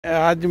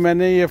आज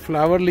मैंने ये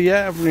फ्लावर लिया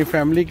है अपनी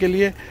फैमिली के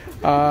लिए,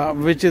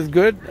 which is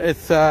good.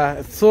 It's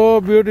so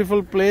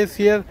beautiful place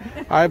here.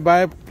 I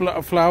buy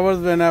flowers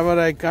whenever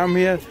I come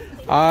here.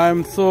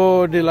 I'm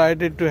so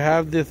delighted to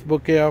have this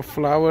bouquet of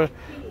flower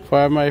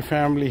for my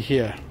family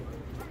here.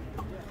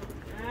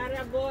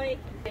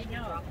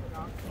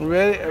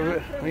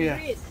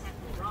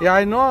 Yeah,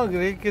 I know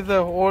Greek is a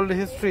older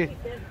history.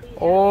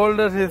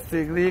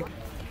 Greek.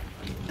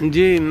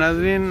 जी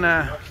नाज़रीन,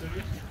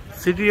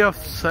 City of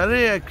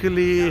Surrey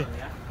actually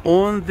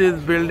owns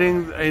these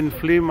buildings in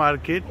flea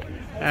market,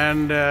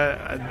 and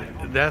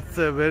that's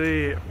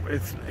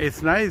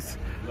it's nice,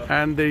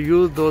 and they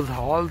use those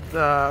halls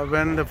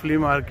when the flea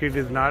market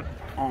is not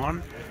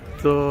on.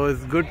 So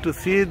it's good to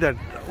see that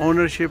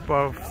ownership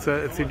of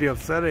City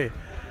of Surrey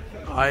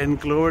in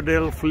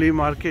Cloverdale flea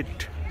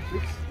market.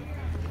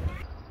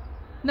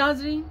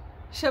 नाज़रीन,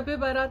 शब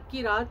बारात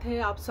की रात है,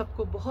 आप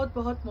सबको बहुत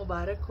बहुत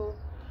मुबारक हो।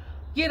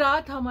 ये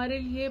रात हमारे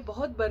लिए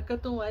बहुत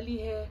बरकतों वाली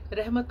है,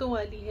 रहमतों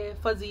वाली है,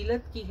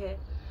 फजीलत की है।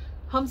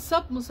 हम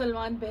सब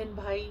मुसलमान बहन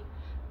भाई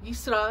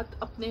इस रात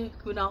अपने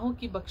गुनाहों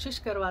की बख्शिश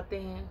करवाते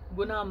हैं,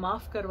 गुनाह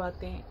माफ़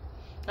करवाते हैं।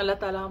 अल्लाह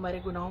ताला हमारे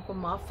गुनाहों को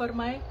माफ़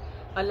फरमाए,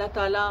 अल्लाह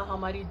ताला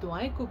हमारी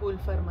दुआएं कबूल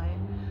फरमाए,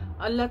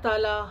 अल्लाह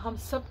ताला हम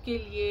सब के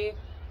लिए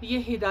ये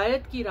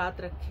हिदायत की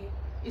रात रखे।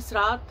 इस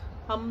रात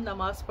हम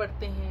नमाज़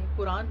पढ़ते हैं,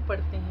 कुरान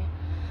पढ़ते हैं,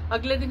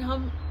 अगले दिन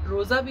हम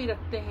रोज़ा भी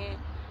रखते हैं,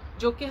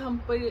 जो कि हम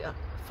पर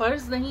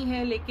फ़र्ज़ नहीं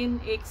है लेकिन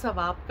एक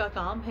सवाब का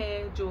काम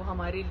है, जो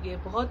हमारे लिए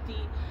बहुत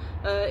ही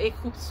एक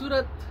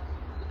खूबसूरत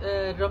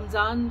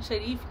रमज़ान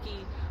शरीफ की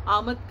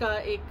आमद का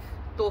एक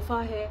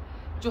तोहफ़ा है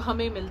जो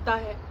हमें मिलता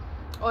है।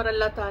 और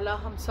अल्लाह ताला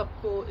हम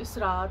सबको इस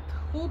रात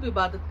खूब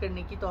इबादत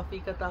करने की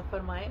तौफ़ीक़ अता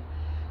फ़रमाए,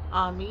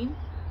 आमीन।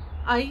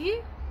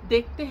 आइए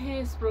देखते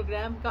हैं इस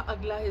प्रोग्राम का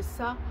अगला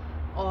हिस्सा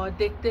और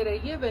देखते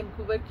रहिए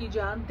वैंकूवर की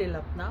जान दिल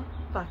अपना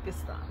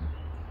पाकिस्तान।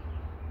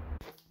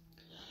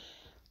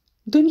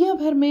 दुनिया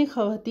भर में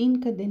ख़वातीन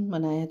का दिन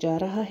मनाया जा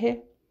रहा है।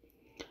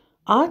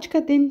 आज का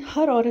दिन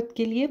हर औरत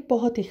के लिए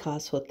बहुत ही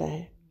ख़ास होता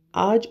है।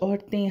 आज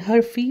औरतें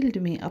हर फील्ड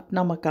में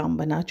अपना मकाम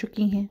बना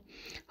चुकी हैं,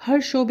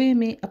 हर शोबे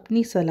में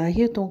अपनी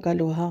सलाहियतों का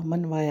लोहा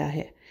मनवाया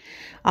है।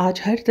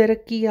 आज हर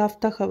तरक्की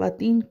याफ्ता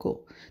ख़वातीन को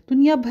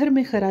दुनिया भर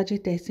में खराज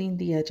तहसीन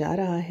दिया जा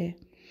रहा है।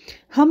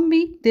 हम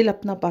भी दिल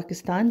अपना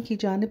पाकिस्तान की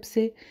जानिब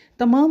से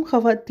तमाम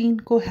ख़वातीन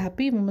को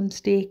हैप्पी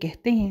वुमेंस डे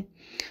कहते हैं।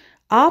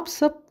 आप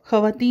सब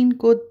ख़वातीन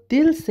को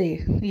दिल से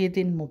ये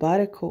दिन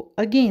मुबारक हो।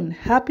 Again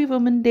happy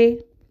women day.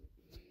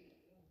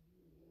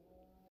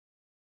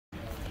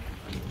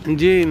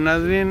 जी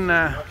नाज़रीन,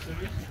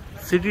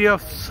 City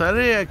of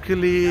Surrey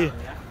actually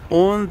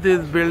owns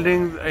these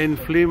buildings in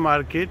flea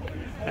market,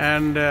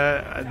 and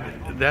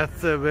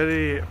that's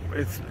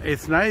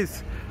it's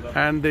nice,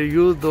 and they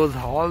use those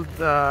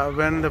halls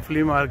when the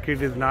flea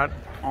market is not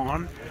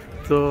on.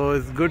 So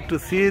it's good to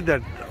see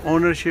that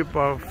ownership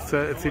of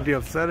City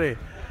of Surrey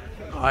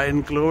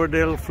in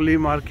Cloverdale flea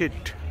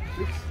market.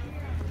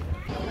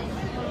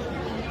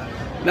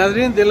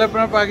 नाज़रीन, दिल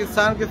अपना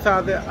पाकिस्तान के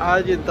साथ है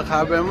आज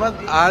इंतखाब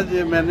अहमद। आज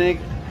मैंने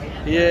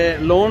ये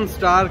लोन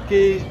स्टार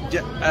की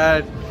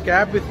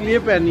कैप इसलिए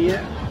पहनी है,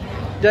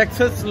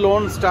 टेक्सास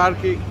लोन स्टार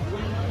की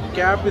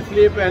कैप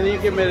इसलिए पहनी है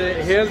कि मेरे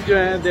हेयर जो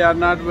हैं they are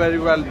not very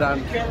well done.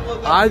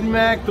 आज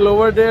मैं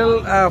क्लोवरडेल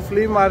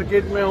फ्ली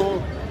मार्केट में हूँ,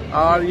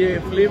 और ये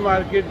फ्ली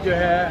मार्केट जो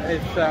है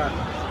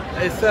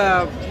it's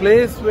a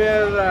place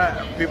where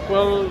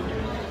people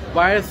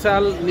buy and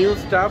sell new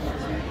stuff,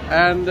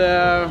 and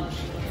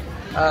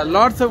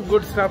lots of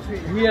good stuff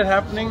here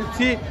happening.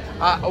 See,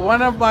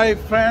 one of my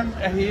friend,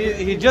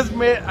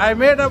 I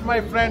made up my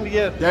friend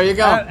here. There you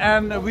go.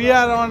 And we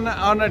are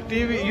on a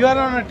TV. You are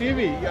on a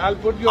TV. I'll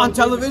put you on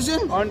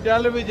television. On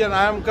television.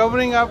 I am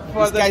covering up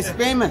for this guy's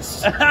famous.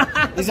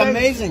 He's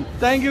amazing.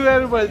 Thank you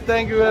very much.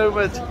 Thank you very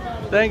much.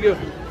 Thank you.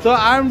 So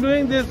I'm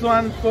doing this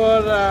one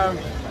for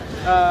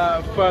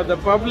the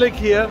public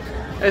here.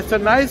 It's a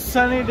nice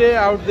sunny day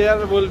out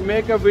there. We'll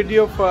make a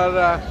video for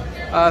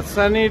a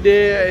sunny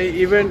day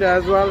event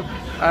as well.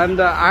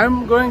 And I'm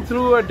going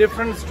through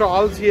different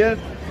stalls here,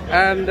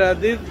 and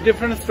these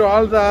different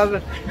stalls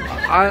are,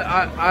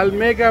 I'll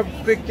make a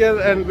picture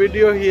and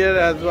video here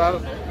as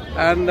well,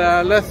 and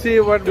let's see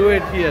what do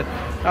it here.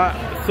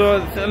 So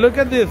look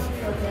at this.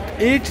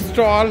 Each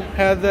stall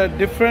has a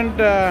different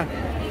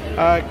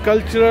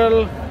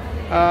cultural,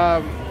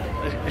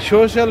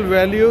 social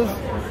values,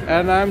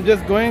 and I'm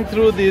just going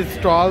through these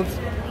stalls.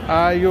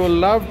 You will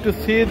love to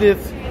see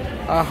this,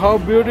 how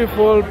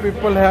beautiful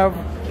people have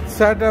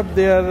set up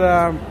their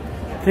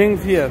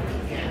things here.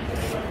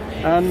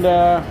 And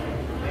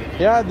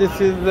yeah,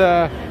 this is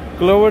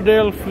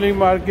Cloverdale Flea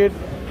Market,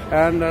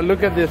 and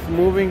look at this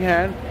moving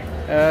hand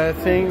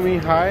saying me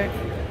hi,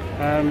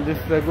 and this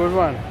is a good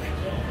one.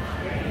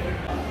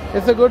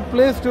 It's a good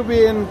place to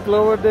be in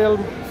Cloverdale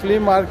Flea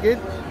Market,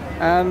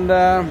 and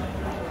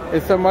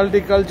it's a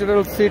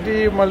multicultural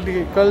city,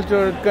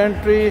 multicultural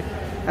country,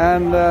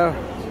 and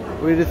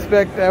we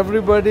respect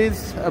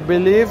everybody's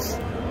beliefs,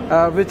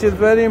 which is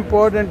very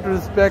important, to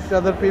respect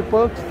other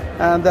people,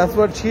 and that's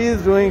what she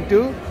is doing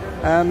too.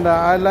 and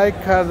I like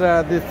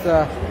her this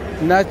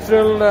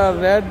natural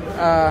red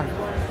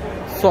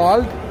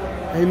salt,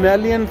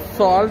 Himalayan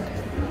salt.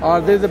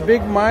 There's a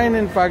big mine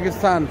in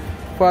Pakistan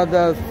for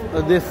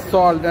this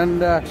salt,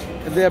 and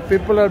their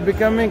people are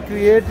becoming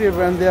creative,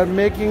 and they are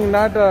making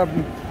not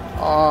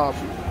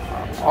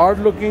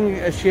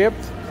odd-looking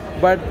shapes,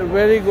 but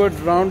very good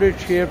rounded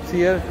shapes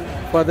here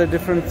for the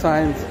different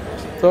signs.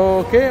 So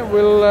okay,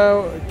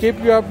 we'll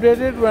keep you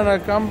updated when I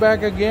come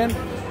back again,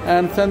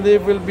 and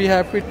Sandeep will be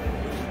happy.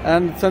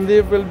 And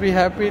Sandeep will be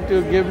happy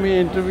to give me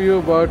an interview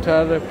about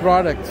her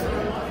products,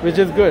 which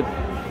is good.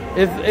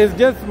 It's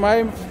just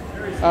my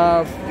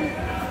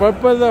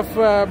purpose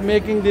of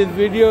making these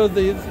videos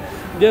is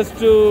just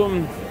to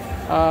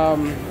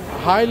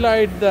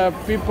highlight the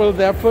people's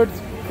efforts,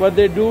 what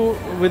they do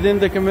within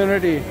the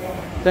community.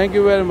 Thank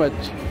you very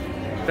much.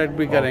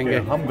 भी करेंगे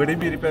हम घड़ी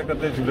भी repair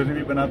करते हैं, jewellery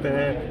भी बनाते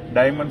हैं,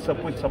 डायमंड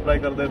सब कुछ सप्लाई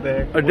कर देते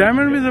हैं। और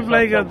डायमंड भी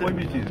सप्लाई करते हैं? कोई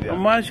भी चीज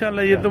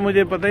माशाल्लाह, ये तो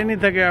मुझे पता ही नहीं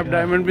था कि आप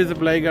डायमंड भी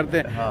सप्लाई करते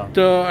हैं।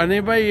 तो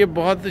अनिल भाई, ये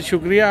बहुत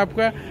शुक्रिया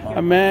आपका।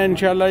 मैं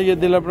इंशाल्लाह ये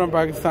दिल अपना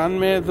पाकिस्तान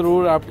में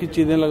जरूर आपकी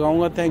चीजें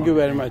लगाऊंगा। Thank you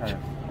very much,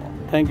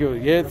 thank you.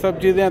 ये सब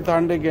चीजें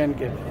ऑथेंटिक हैं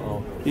इनके।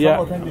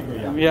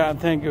 या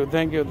thank you,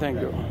 thank you, thank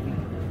you.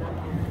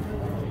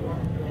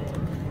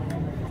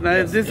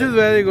 Nice. This is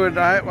very good.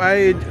 I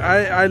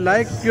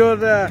like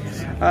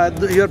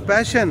your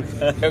passion.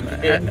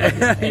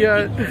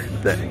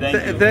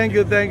 Thank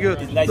you, thank you.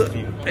 It's nice to see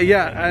you.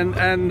 Yeah,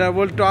 and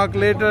we'll talk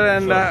later.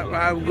 And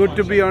good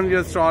to be on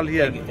your stall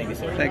here. Thank you,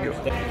 sir. Thank you.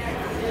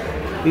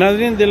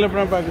 नाज़रीन, दिल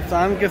अपना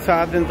पाकिस्तान के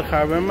साथ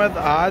इंतखाब अहमद।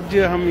 आज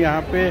हम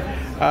यहाँ पे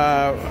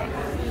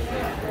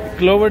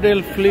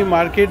क्लोवरडेल flea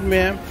market में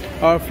हैं,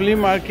 और फ्ली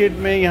मार्केट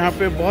में यहाँ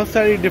पे बहुत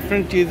सारी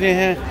डिफरेंट चीज़ें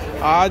हैं।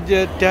 आज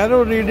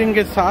टैरो रीडिंग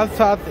के साथ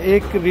साथ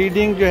एक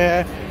रीडिंग जो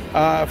है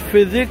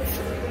physics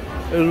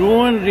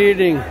रूइन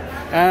reading,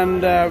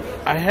 and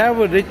I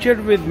have Richard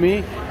with me,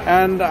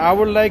 and I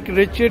would like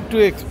Richard to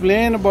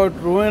explain about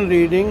रूइन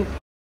reading.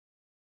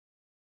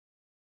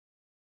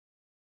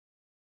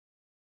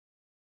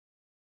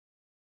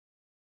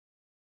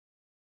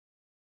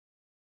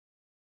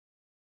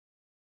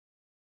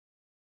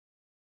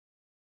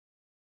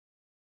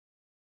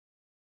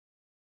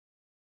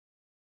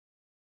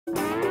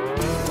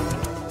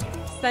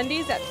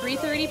 Sundays at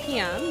 3:30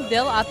 p.m.,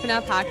 Dil Apna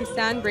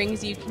Pakistan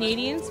brings you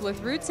Canadians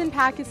with roots in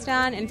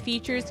Pakistan and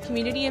features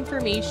community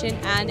information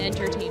and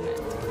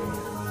entertainment.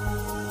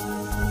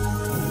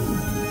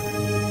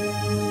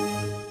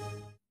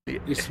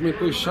 इसमें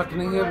कोई शक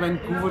नहीं है,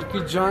 Vancouver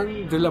की जान,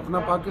 दिल अपना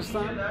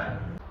पाकिस्तान।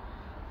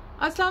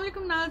 अस्सलाम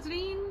वालेकुम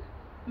नाजरीन,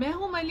 मैं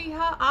हूं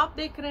मलिहा, आप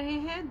देख रहे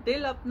हैं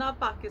दिल अपना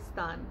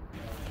पाकिस्तान।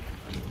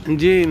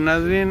 जी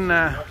नाजरीन,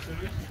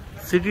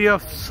 सिटी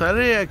ऑफ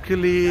सरे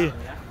actually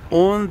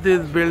owns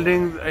these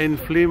buildings in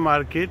flea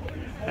market,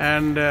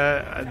 and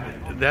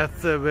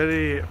that's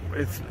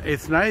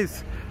it's nice,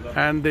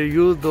 and they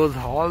use those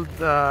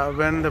halls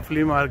when the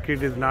flea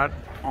market is not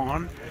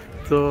on.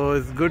 So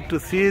it's good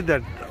to see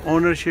that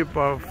ownership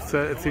of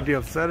city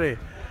of Surrey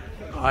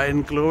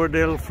in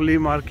Cloverdale flea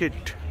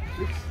market.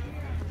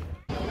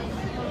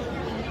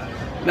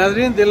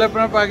 नाज़रीन, दिल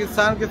अपना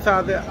पाकिस्तान के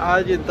साथ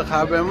आज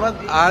इंतखाब अहमद।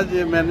 आज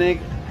मैंने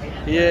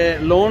ये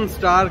loan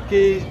star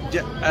की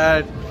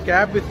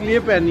कैप इसलिए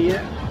पहनी है,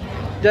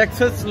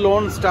 टेक्सास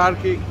लोन स्टार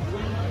की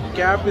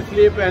कैप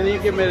इसलिए पहनी है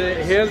कि मेरे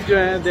हेयर्स जो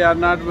हैं they are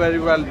not very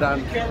well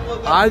done.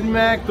 आज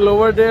मैं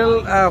क्लोवरडेल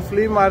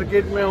फ्ली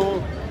मार्केट में हूँ,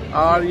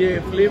 और ये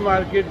फ्ली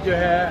मार्केट जो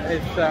है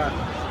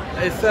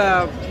it's a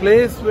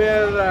place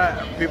where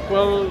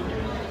people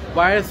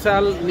bye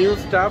cell new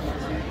stuff,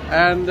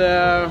 and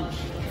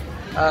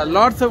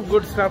lots of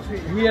good stuff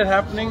here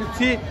happening.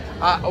 See,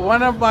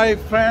 one of my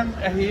friend,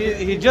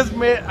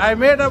 I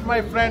made up my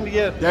friend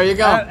here. There you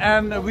go.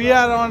 And we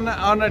are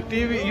on a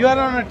TV. You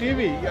are on a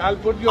TV. I'll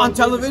put you on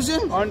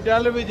television. On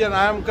television.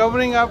 I am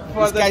covering up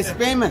for this guy's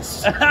famous.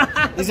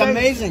 He's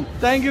amazing.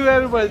 Thank you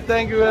very much.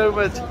 Thank you very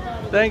much.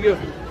 Thank you.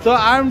 So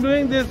I'm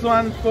doing this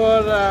one for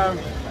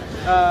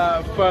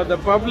the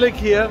public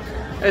here.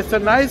 It's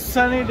a nice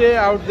sunny day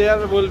out there.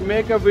 We'll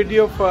make a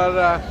video for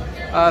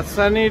a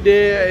sunny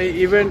day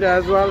event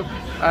as well,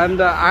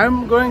 and I'm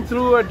going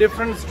through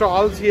different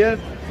stalls here,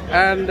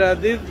 and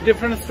these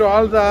different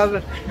stalls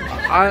are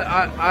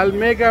I'll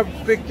make a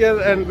picture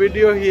and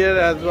video here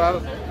as well,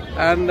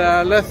 and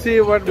let's see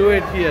what do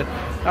it here.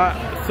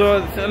 So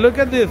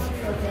look at this.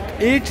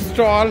 Each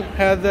stall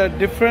has a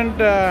different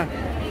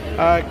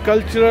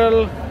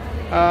cultural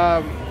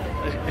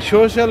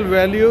social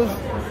values,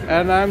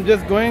 and I'm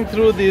just going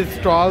through these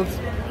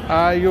stalls.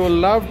 You will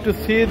love to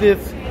see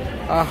this.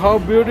 How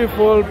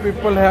beautiful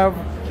people have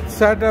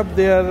set up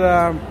their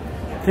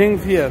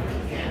things here,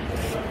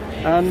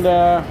 and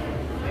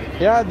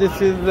yeah,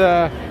 this is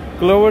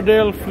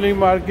Cloverdale Flea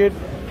Market,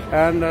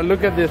 and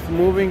look at this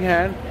moving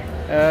hand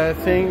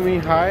saying me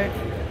hi,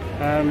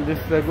 and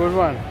this is a good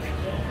one.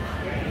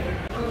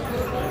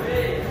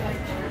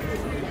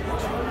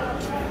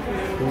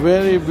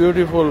 Very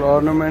beautiful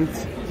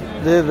ornaments.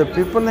 There the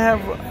people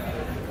have,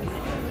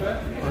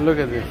 look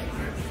at this.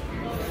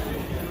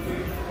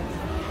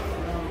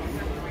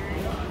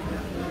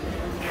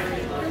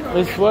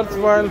 It's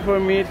worthwhile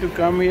for me to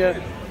come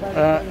here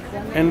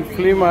in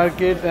flea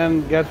market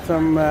and get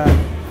some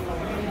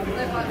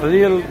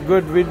real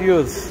good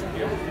videos.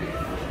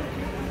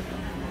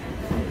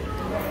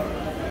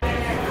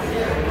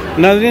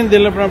 नाज़रीन,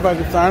 दिल अपना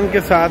पाकिस्तान के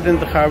साथ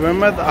इंतखाब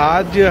अहमद।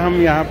 आज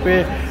हम यहाँ पे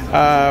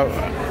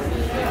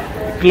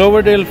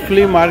क्लोवरडेल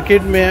flea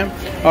market में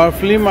हैं और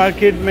फ्ली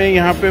मार्केट में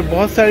यहाँ पे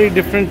बहुत सारी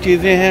डिफरेंट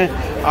चीज़ें हैं।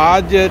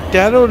 आज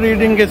टैरो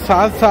रीडिंग के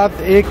साथ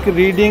साथ एक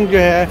रीडिंग जो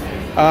है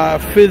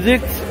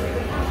physics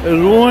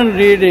रून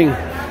reading,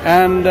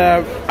 and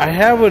I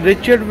have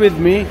Richard with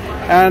me,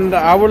 and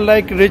I would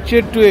like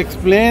Richard to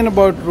explain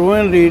about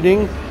ruin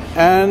reading.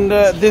 And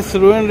this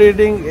ruin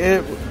reading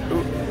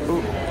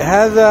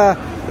has a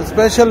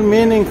special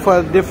meaning for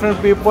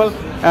different people,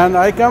 and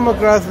I come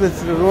across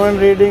this ruin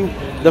reading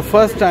the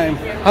first time.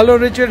 Hello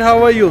Richard, how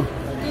are you?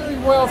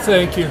 Doing well,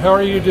 thank you. How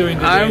are you doing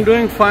today? I'm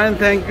doing fine,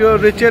 thank you.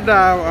 Richard,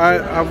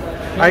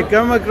 I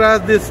come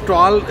across this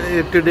stall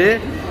today,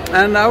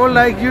 and I would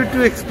like you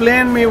to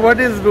explain me what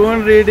is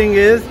ruin reading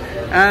is,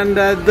 and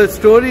the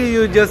story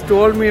you just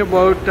told me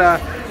about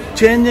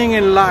changing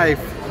in life.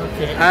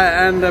 Okay.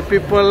 And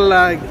people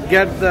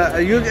get the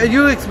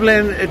you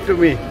explain it to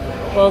me.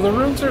 Well, the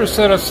runes are a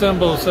set of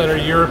symbols that are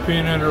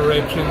European in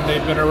origin.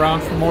 They've been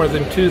around for more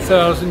than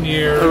 2,000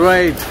 years.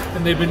 Right.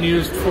 And they've been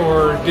used for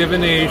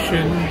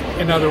divination,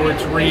 in other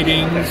words,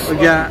 readings,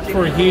 Yeah.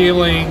 for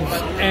healings,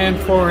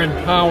 and for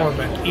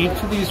empowerment.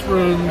 Each of these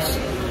runes,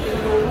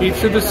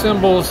 each of the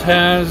symbols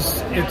has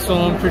its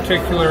own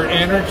particular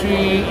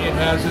energy. It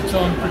has its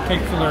own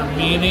particular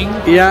meaning.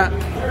 Yeah.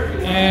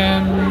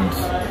 And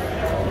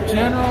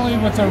generally,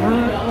 with a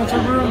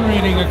rune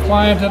reading, a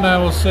client and I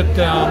will sit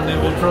down. They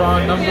will draw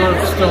a number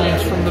of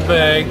stones from the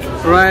bag.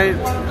 Right.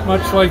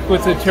 Much like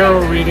with a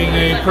tarot reading,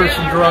 a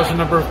person draws a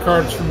number of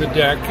cards from the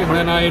deck, and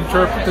then I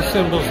interpret the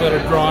symbols that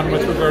are drawn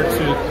with regard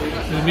to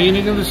the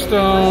meaning of the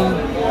stone,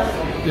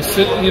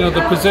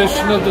 the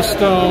position of the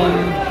stone,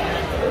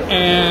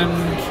 and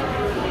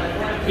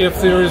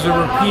if there is a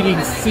repeating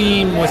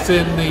theme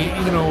within the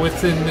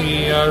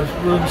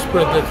rune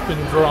spread that's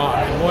been drawn.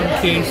 In one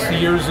case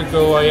years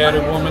ago, I had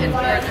a woman,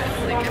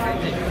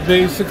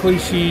 basically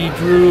she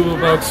drew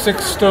about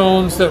 6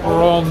 stones that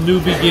were all new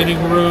beginning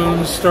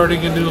runes,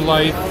 starting a new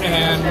life,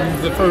 and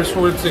the first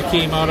words that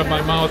came out of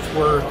my mouth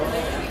are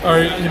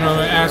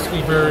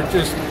asking her,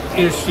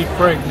 is she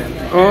pregnant?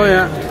 Oh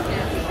yeah.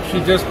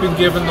 She'd just been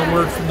given the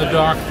word from the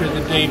doctor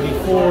the day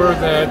before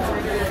that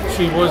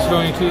she was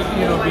going to,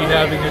 be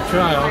having a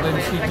child, and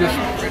she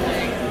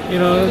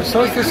just,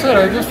 so like I said,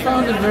 I just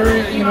found it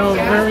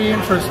very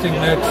interesting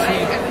that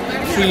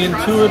she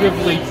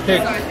intuitively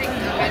picked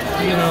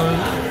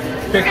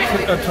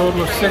a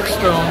total of 6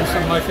 stones,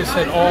 and like I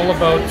said, all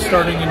about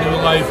starting a new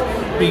life,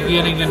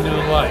 beginning a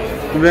new life.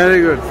 Very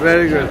good,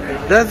 very good.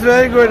 That's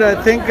very good. I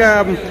think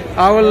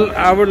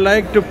I would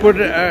like to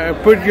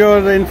put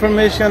your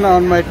information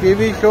on my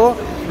TV show,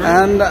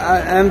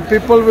 and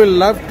people will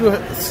love to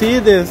see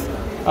this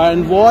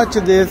and watch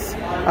this.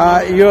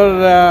 Your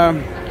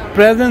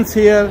presence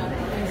here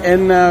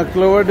in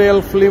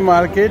Cloverdale Flea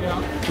Market,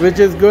 which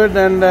is good,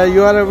 and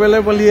you are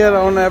available here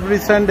on every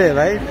Sunday,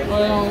 right?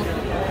 Well,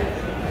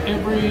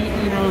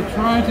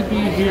 try to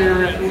be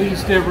here at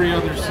least every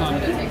other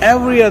Sunday.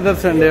 Every other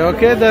Sunday,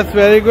 okay, that's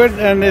very good,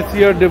 and it's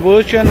your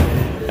devotion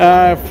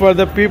for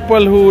the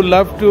people who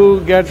love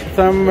to get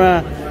some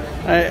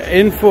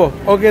info.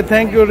 Okay,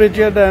 thank you,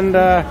 Richard, and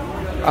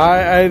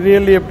I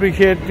really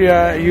appreciate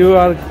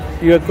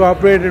you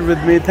cooperated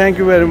with me. Thank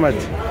you very much.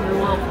 You're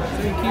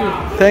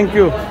welcome. Thank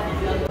you.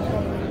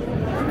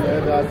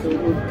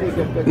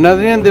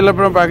 नाज़रीन, दिल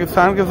अपना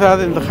पाकिस्तान के साथ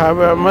इंतखाब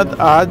अहमद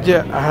आज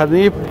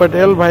हनीफ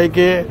पटेल भाई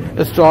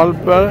के stall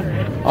पर,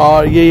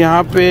 और ये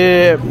यहाँ पे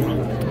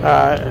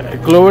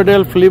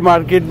क्लोवरडेल फ्ली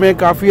मार्केट में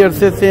काफ़ी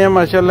अरसे से हैं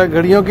माशाल्लाह।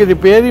 घड़ियों की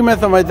रिपेयर ही मैं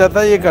समझता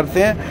था ये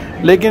करते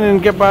हैं, लेकिन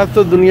इनके पास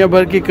तो दुनिया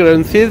भर की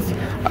करेंसीज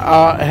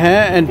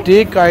हैं,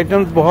 एंटीक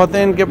आइटम्स बहुत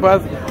हैं इनके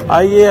पास।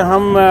 आइए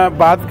हम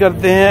बात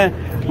करते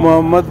हैं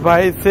मोहम्मद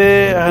भाई से,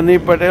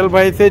 हनीफ पटेल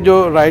भाई से,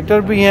 जो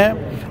राइटर भी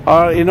हैं,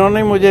 और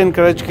इन्होंने मुझे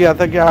इनकरेज किया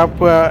था कि आप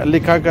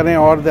लिखा करें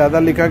और ज़्यादा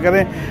लिखा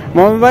करें।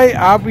 मोहम्मद भाई,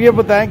 आप ये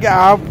बताएं कि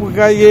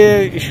आपका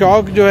ये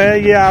शौक़ जो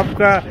है ये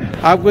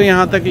आपको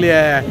यहाँ तक ले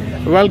आया है।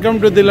 वेलकम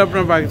टू दिल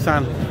अपना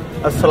पाकिस्तान।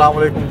 अस्सलाम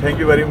वालेकुम, थैंक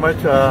यू वेरी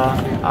मच।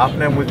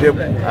 आपने मुझे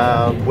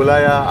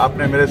बुलाया,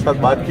 आपने मेरे साथ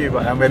बात की,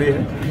 मेरी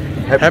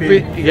हैप्पी।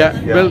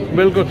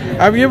 बिल्कुल।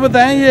 अब ये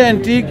बताएं, ये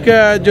एंटीक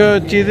जो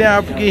चीज़ें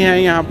आपकी हैं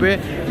यहाँ पे,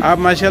 आप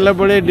माशाल्लाह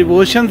बड़े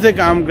डिवोशन से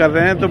काम कर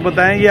रहे हैं, तो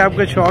बताएं ये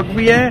आपका शौक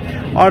भी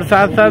है और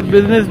साथ साथ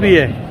बिजनेस भी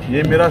है?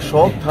 ये मेरा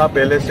शौक था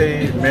पहले से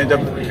ही, मैं जब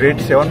ग्रेड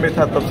 7 में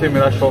था तब से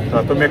मेरा शौक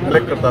था, तो मैं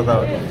कलेक्ट करता था,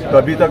 तो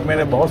अभी तक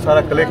मैंने बहुत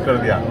सारा कलेक्ट कर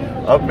दिया।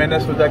 अब मैंने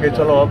सोचा कि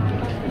चलो अब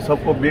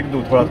सबको बेच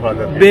दूं, थोड़ा थोड़ा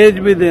करके बेच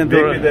भी दें,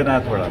 बेच भी देना है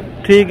थोड़ा,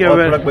 ठीक है,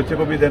 थोड़ा बच्चे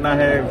को भी देना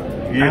है,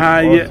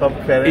 हाँ,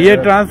 ये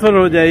ट्रांसफर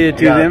हो जाए ये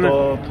चीजें ना,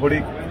 तो थोड़ी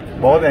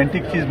बहुत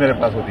एंटीक चीज मेरे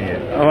पास होती है।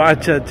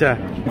 अच्छा अच्छा,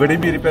 घड़ी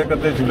भी रिपेयर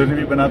करते हैं, ज्वेलरी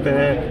भी बनाते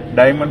हैं,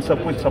 डायमंड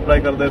सब कुछ सप्लाई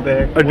कर देते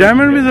हैं। और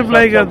डायमंड भी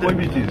सप्लाई करते हैं, कोई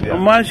भी चीज।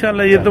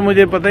 माशाल्लाह, ये तो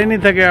मुझे पता ही नहीं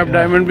था कि आप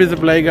डायमंड भी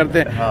सप्लाई करते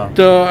हैं। हाँ।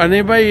 तो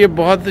अनिल भाई, ये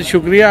बहुत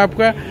शुक्रिया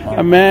आपका।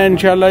 हाँ। मैं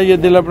इंशाल्लाह ये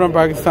दिल अपना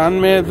पाकिस्तान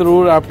में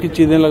जरूर आपकी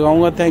चीजें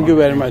लगाऊंगा। Thank you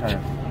very much,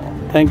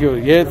 thank you.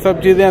 ये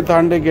सब चीजें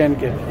ऑथेंटिक हैं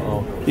इनके।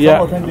 या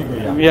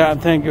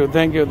thank you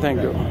thank you thank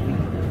you.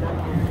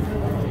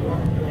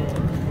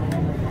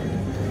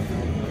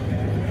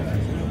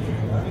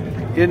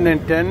 ये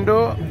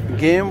Nintendo,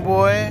 Game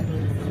Boy,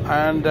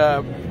 and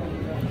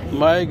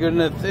my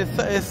goodness,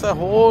 it's a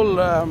whole,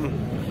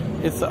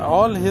 it's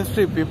all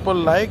history. People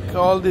like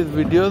all these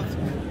videos,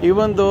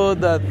 even though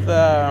that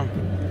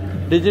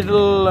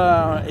digital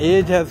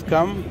age has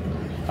come,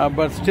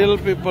 but still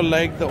people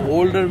like the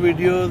older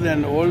videos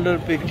and older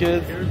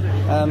pictures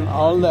and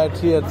all that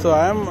here. So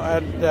I'm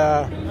at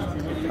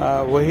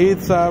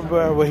Waheed Saab.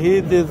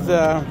 Waheed is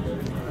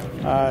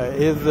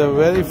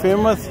very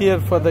famous here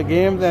for the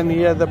games, and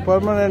he has a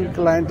permanent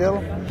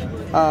clientele.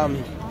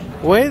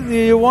 Waheed,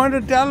 you want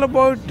to tell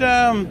about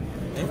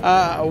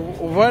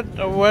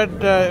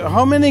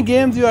how many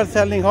games you are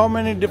selling? How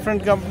many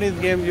different companies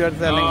games you are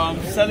selling?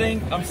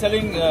 I'm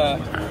selling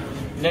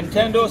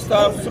Nintendo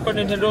stuff, Super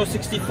Nintendo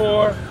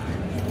 64,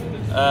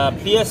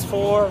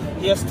 PS4,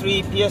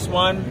 PS3,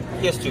 PS1,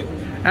 PS2.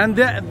 And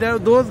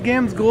those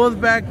games goes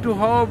back to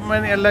how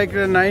many, like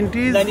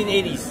 90s?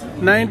 1980s.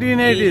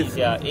 1980s?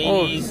 Yeah,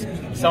 80s,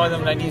 some of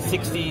them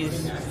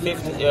 1960s,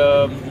 50s,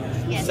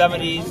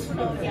 70s.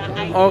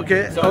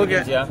 Okay,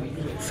 okay. Yeah.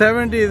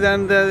 70s,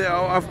 and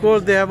of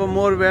course they have a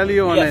more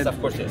value on it. Yes, of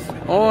course, yes.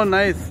 Oh,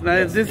 nice, nice.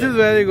 Yes, this yes. is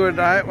very good.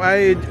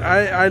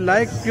 I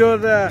like your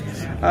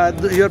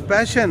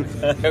passion.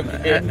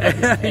 Okay.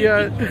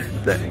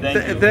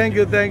 Thank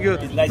you, thank you.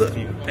 It's nice to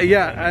you.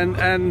 Yeah,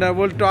 and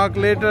we'll talk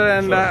later.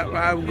 And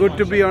good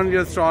to be on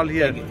your stall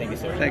here. Thank you,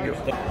 sir. Thank you.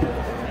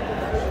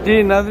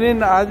 जी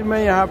नाज़रीन, आज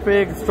मैं यहाँ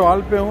पे एक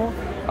stall पे हूँ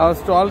और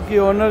stall की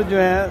ओनर जो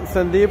है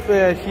Sandeep,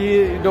 she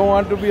don't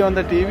want to be on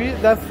the TV.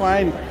 That's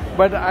fine.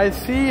 But I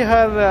see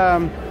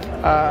her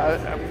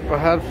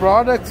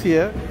products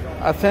here,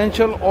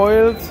 essential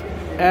oils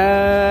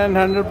and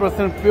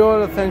 100%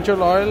 pure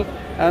essential oil,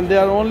 and they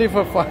are only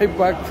for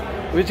 $5,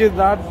 which is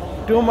not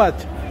too much.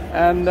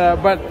 And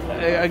but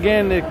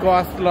again, it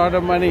costs a lot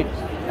of money.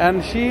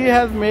 And she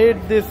has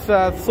made this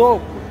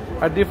soap,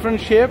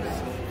 different shapes.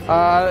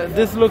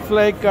 This looks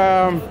like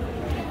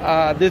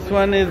this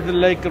one is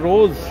like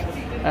rose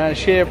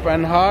shape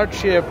and heart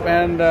shape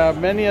and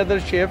many other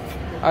shapes.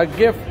 A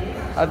gift.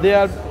 They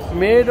are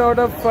made out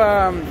of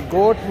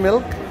goat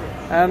milk,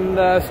 and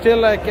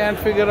still I can't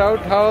figure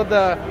out how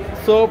the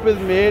soap is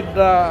made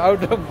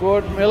out of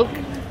goat milk.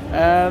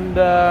 And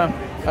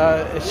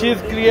she's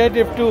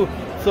creative too.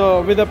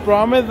 So with the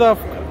promise of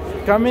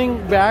coming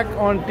back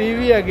on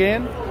TV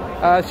again,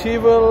 she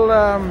will,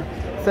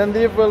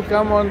 Sandeep will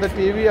come on the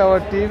TV, our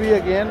TV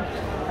again.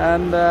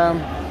 And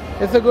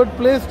it's a good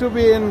place to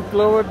be in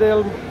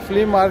Cloverdale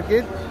Flea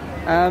Market.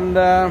 And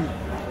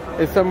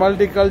it's a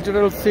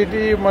multicultural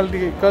city,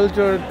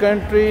 multicultural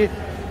country,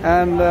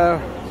 and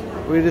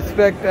we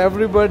respect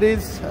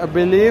everybody's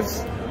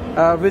beliefs,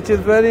 which is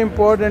very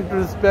important to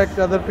respect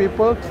other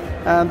people,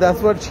 and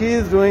that's what she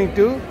is doing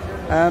too.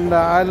 And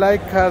I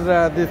like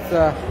her this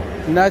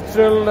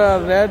natural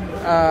red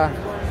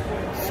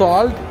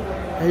salt,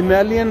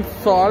 Himalayan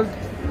salt,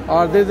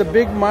 or there's a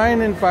big mine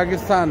in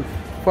Pakistan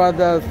for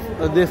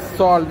this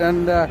salt,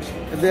 and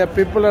the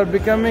people are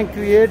becoming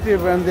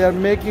creative, and they are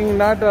making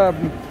not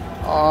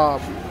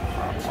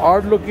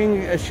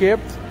odd-looking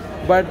shapes,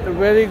 but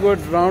very good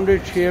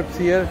rounded shapes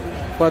here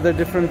for the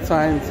different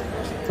signs.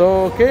 So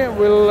okay,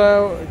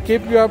 we'll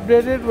keep you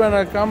updated when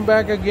I come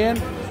back again,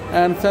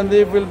 and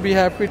Sandeep will be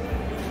happy.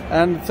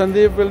 And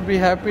Sandeep will be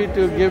happy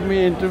to give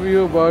me an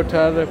interview about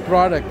her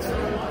products,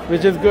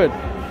 which is good.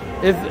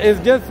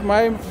 It's just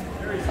my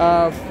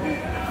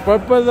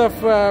purpose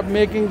of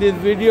making these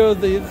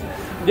videos is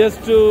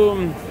just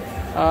to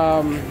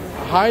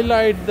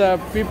highlight the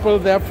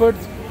people's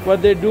efforts,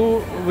 what they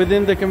do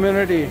within the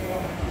community.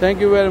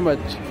 Thank you very much.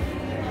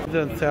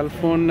 The cell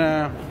phone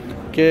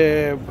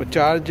के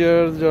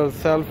chargers or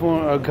cell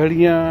phone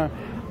घड़ियाँ,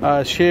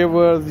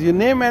 shavers, you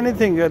name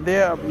anything.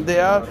 They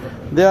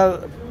are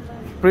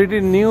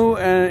pretty new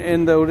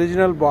in the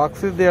original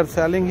boxes they are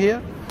selling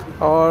here.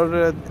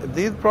 Or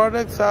these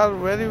products are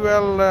very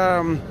well.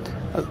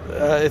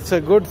 It's a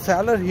good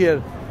seller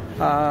here.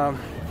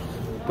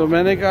 तो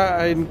मैंने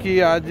कहा इनकी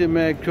आज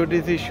मैं एक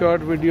छोटी सी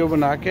short video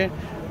बना के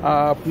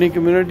अपनी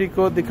कम्युनिटी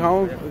को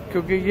दिखाऊं,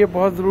 क्योंकि ये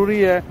बहुत ज़रूरी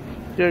है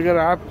कि अगर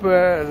आप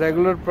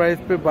रेगुलर प्राइस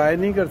पे बाय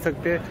नहीं कर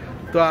सकते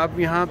तो आप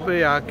यहाँ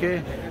पे आके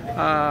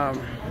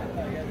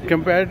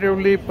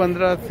कंपैरेटिवली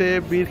 15 से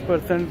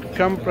 20%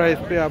 कम प्राइस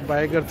पे आप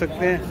बाय कर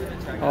सकते हैं.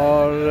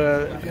 और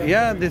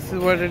या this is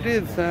what it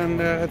is,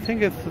 and I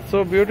think it's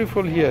so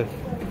beautiful here.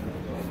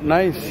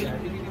 Nice.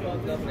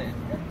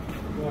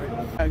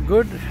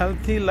 Good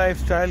healthy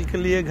lifestyle के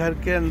लिए घर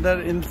के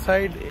अंदर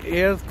इनसाइड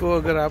एयर्स को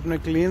अगर आपने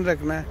क्लीन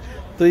रखना है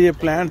तो ये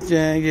प्लांट्स जो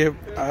हैं ये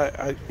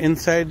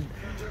इनसाइड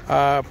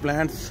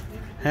प्लांट्स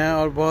हैं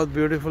और बहुत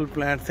ब्यूटीफुल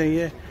प्लांट्स हैं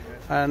ये।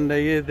 एंड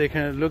ये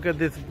देखें, look at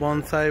this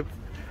bonsai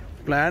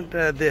plant.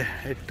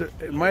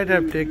 It might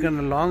have taken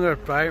a longer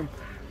time,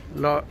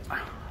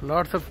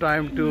 lots of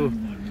time to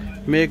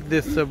make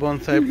this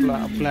bonsai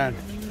plant.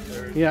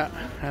 Yeah,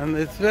 and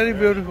it's very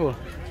beautiful.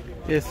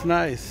 It's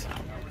nice.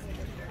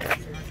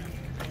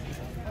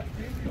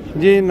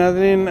 जी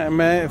नाज़रीन,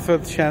 मैं इस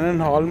वक्त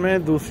शैनन हॉल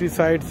में दूसरी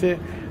साइड से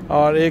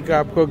और एक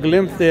आपको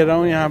ग्लिम्स दे रहा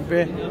हूँ यहाँ पे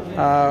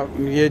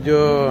ये जो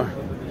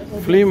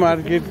फ्ली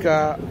मार्केट का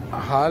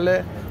हाल है।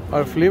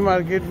 और फ्ली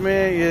मार्केट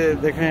में ये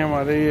देखें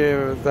हमारे ये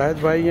जाहिद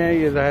भाई हैं,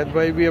 ये जाहिद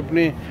भाई भी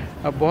अपनी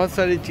बहुत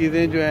सारी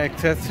चीज़ें जो हैं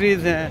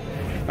एक्सेसरीज़ हैं,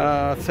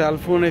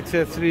 सेलफोन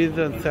एक्सेसरीज़,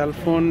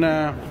 सेलफोन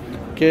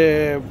के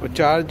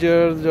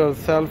चार्जर्स और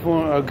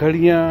सेलफोन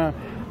घड़ियाँ,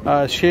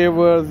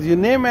 shavers, you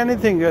name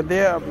anything,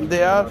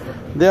 they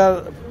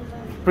are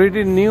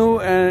pretty new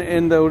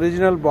in the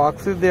original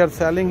boxes they are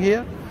selling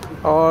here.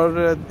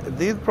 और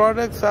these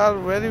products are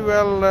very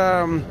well,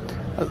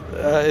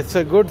 it's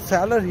a good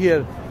seller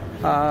here.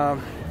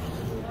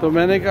 तो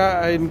मैंने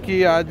कहा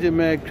इनकी आज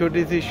मैं एक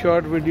छोटी सी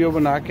शॉर्ट वीडियो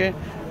बना के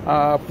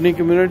अपनी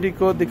कम्युनिटी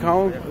को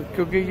दिखाऊं,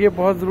 क्योंकि ये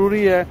बहुत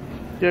ज़रूरी है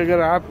कि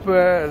अगर आप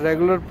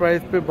रेगुलर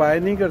प्राइस पे बाय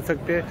नहीं कर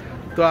सकते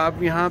तो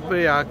आप यहाँ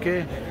पे आके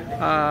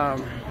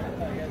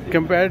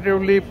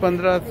कंपैरेटिवली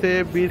 15 से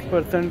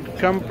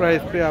 20% कम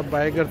प्राइस पे आप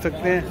बाय कर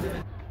सकते हैं।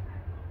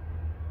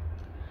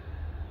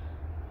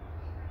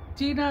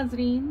 जी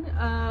नाजरीन,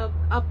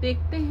 आप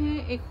देखते हैं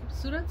एक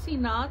खूबसूरत सी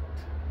नात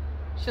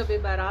शब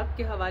बारात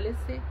के हवाले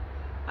से।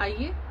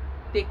 आइए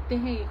देखते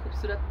हैं ये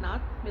खूबसूरत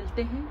नात,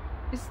 मिलते हैं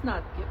इस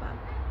नात के बाद।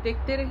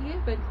 देखते रहिए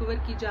वैंकूवर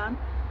की जान,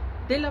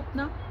 दिल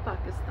अपना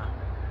पाकिस्तान।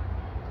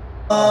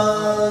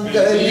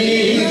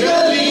 गली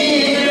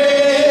गली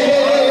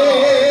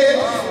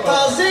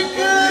का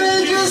जिक्र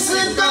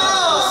जिसका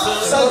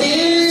सदी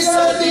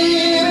सदी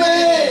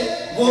में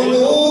वो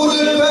नूर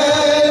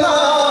बहना,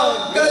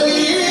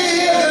 गली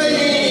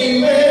गली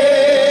में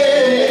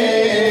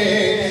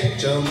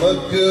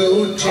चमक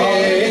उठे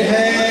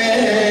हैं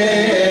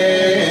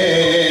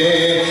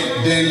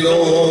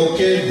दिलों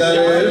के दर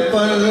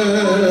पर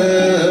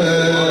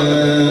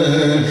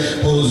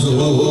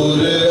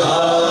हुजूर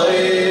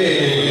आए,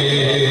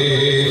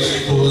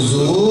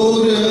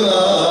 हुजूर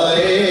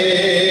आए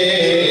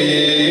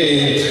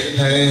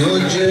हैं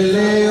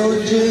उजले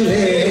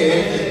उजले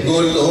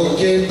गुलों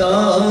के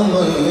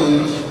दामन,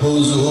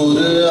 हुजूर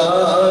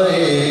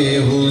आए,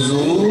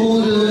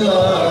 हुजूर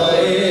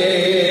आए।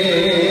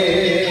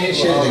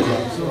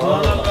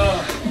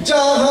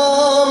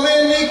 जहां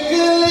में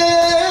निकले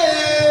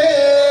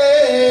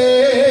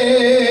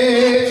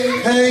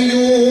हैं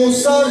यूं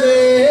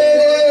सवेरे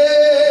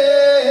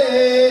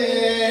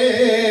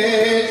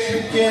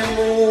के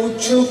मुँह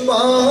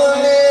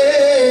छुपाने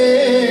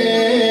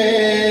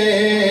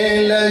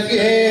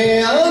लगे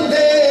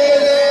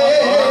अंधेरे।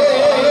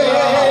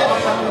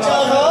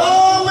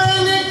 जहां में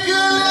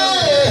निकले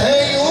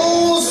हैं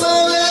यूं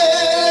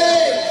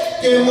सवेरे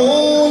के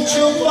मुँह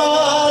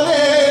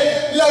छुपाने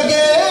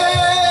लगे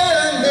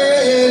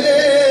अंधेरे।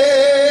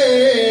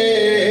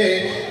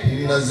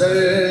 नजर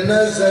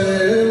नजर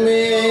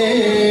में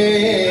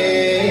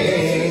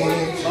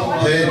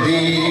है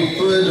दीप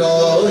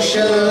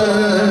रोशन,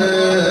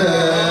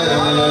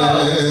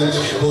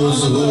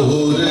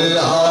 हुजूर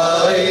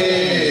आए,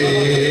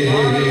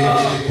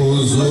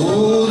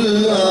 हुजूर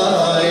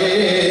आए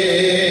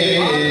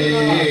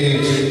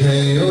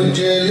हैं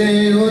उजले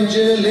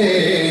उजले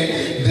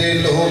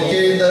दिलों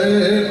के दर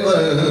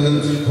पर,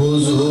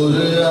 हुजूर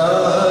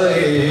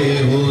आए,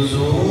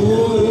 हुजूर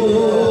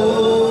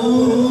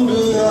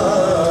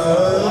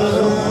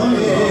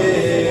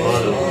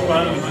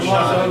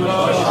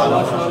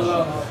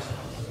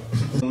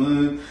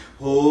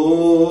हो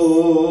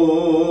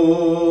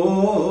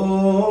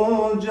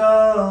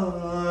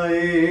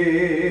जाए।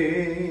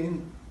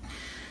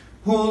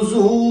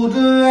 हुजूर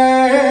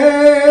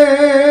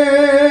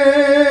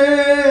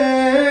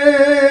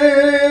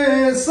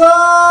ऐसा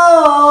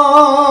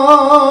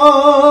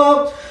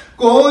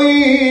कोई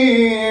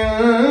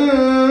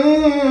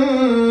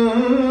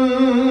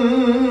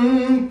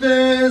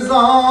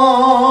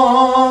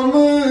इंतजाम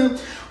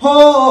हो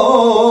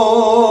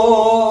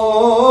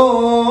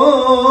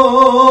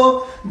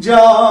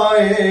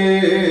जाए।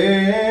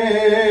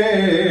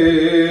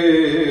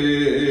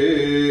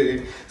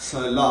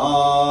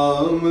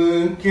 सलाम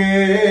के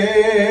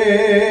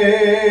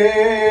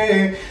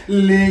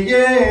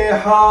लिए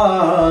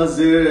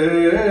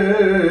हाजिर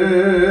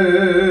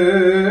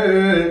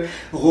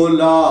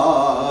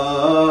गुलाम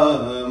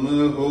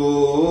हो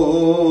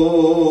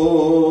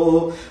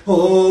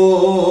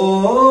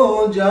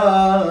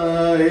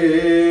जाए।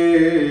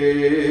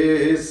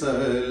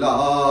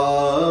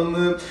 सलाम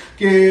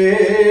के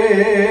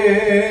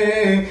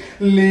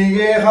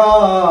लिए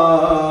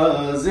हाजिर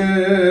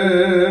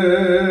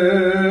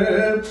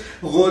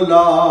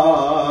गुलाम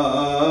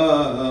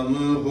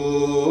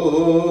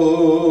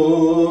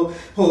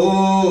हो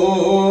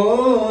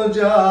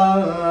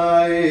जाए।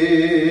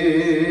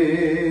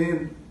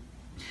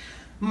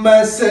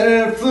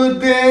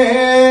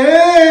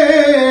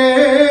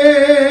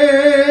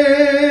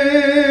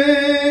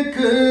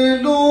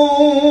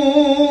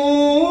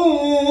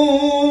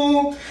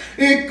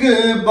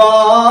 एक बार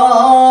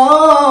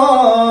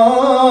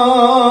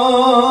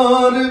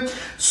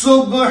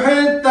सुबह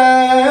तैबा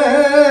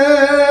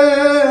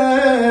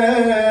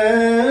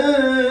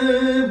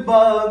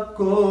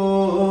को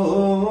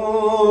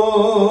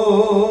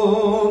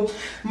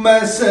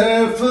मैं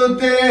सिर्फ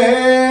देख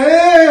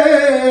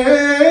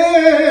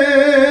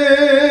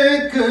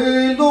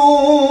लूं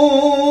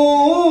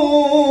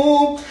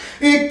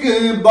एक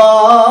बार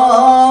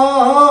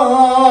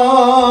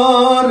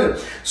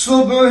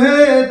सुबह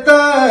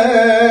तैबा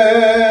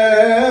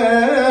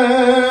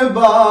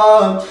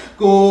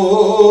को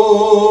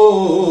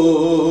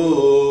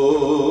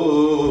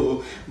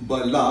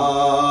बला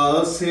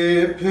से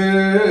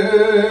फिर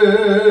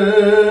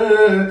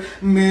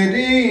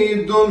मेरी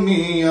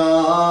दुनिया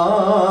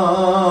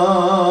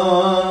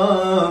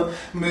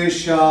में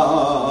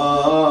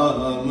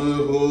शाम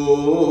हो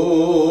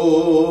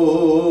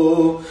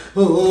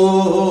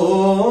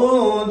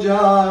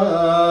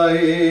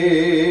जाए।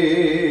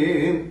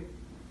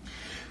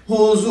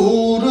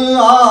 हुजूर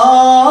आप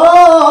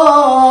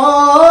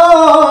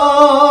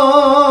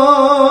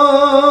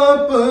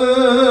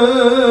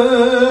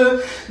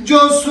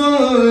जो सुन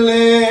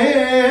ले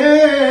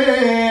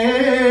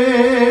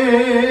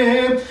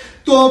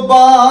तो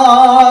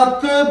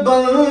बात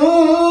बन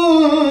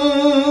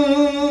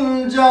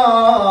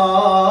जाए।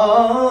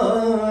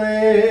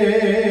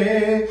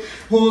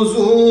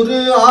 हुजूर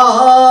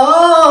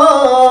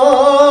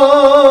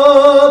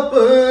आप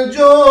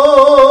जो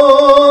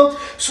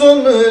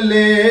सुन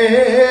ले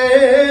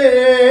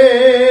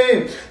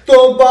तो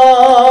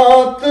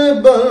बात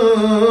बन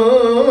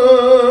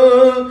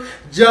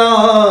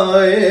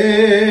जाए।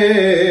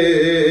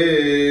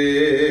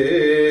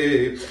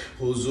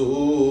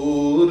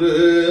 हुजूर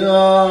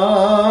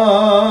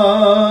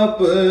आप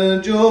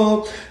जो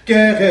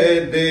कह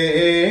दे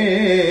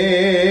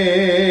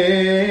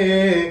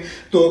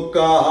तो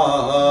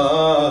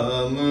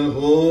काम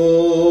हो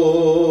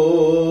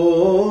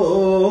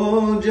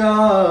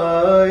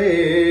जाए।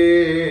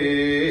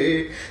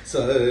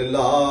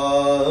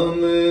 सलाम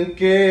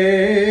के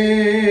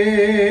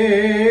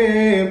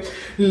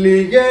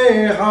लिए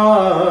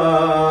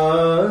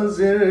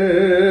हाजिर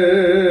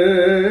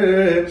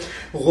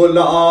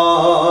गुलाम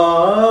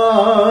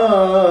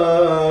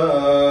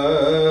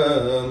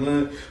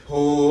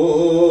हो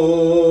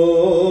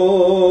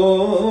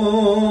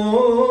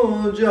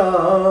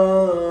जाए।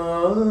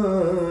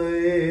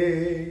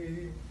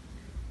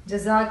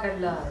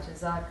 जज़ाकल्लाह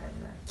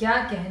जज़ाकल्लाह, क्या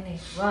कहने,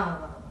 वाह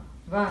वाह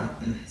वाह वाह,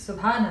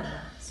 सुभान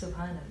अल्लाह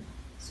सुभान अल्लाह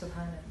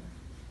सुभान अल्लाह।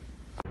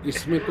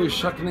 इसमें कोई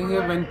शक नहीं है,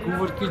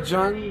 वैंकूवर की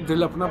जान,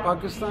 दिल अपना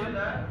पाकिस्तान।